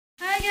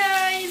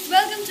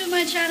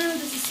my channel.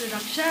 This is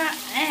Suraksha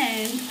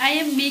and I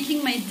am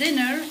making my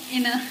dinner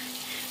in a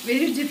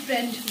very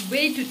different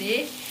way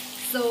today.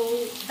 So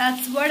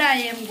that's what I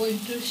am going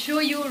to show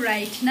you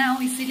right now.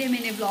 इसीलिए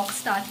मैंने vlog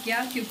start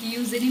किया क्योंकि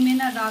usually मैं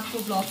ना रात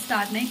को vlog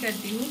start नहीं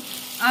करती हूँ.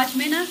 आज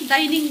मैं ना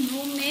डाइनिंग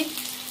रूम में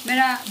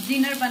मेरा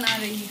डिनर बना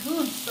रही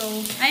हूँ. So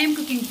I am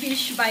cooking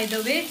fish by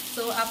the way.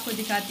 So आपको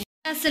दिखाती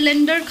हूँ.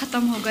 सिलेंडर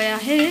ख़त्म हो गया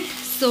है.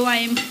 So I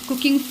am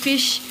cooking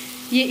fish.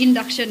 ये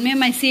इंडक्शन में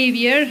my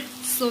savior.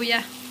 So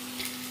yeah.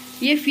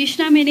 ये फिश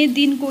ना मैंने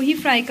दिन को ही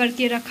फ्राई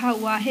करके रखा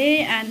हुआ है.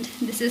 And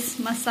this is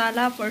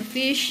masala for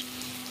fish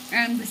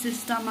and this is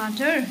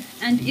टमाटर.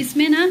 एंड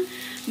इसमें ना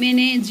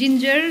मैंने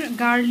जिंजर,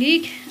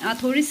 गार्लिक,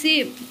 थोड़ी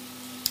सी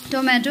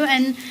टोमेटो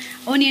एंड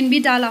ऑनियन भी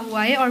डाला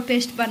हुआ है और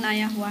पेस्ट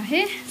बनाया हुआ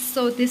है.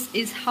 So this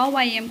is how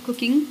I am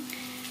cooking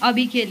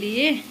अभी के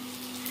लिए,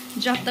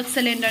 जब तक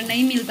सिलेंडर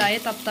नहीं मिलता है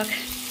तब तक.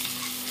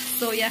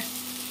 सो या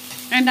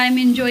and I am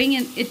enjoying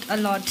it a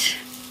lot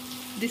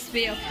this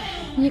way of.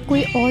 ये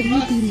कोई और ही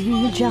दिन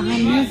है जहाँ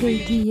मैं गई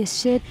थी ये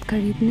सेट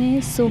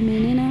खरीदने. सो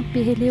मैंने ना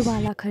पहले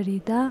वाला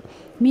ख़रीदा.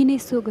 मैंने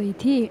सो गई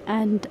थी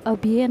एंड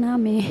अब ये ना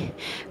मैं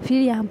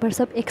फिर यहाँ पर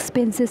सब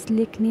एक्सपेंसेस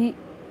लिखने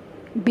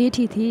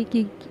बैठी थी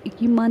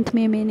कि मंथ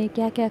में मैंने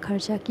क्या क्या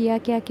खर्चा किया,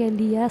 क्या क्या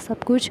लिया,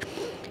 सब कुछ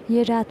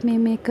ये रात में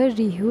मैं कर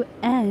रही हूँ.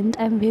 And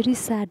I am very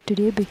sad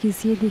today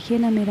because ये देखिए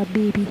ना मेरा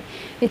baby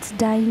it's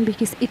dying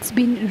because it's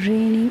been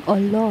raining a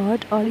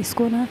lot और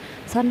इसको ना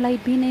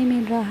सनलाइट भी नहीं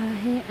मिल रहा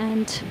है.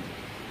 And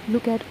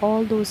look at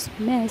all those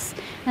mess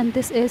and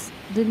this is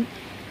the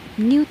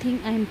new thing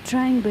I am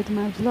trying with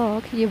my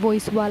vlog. ये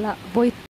voice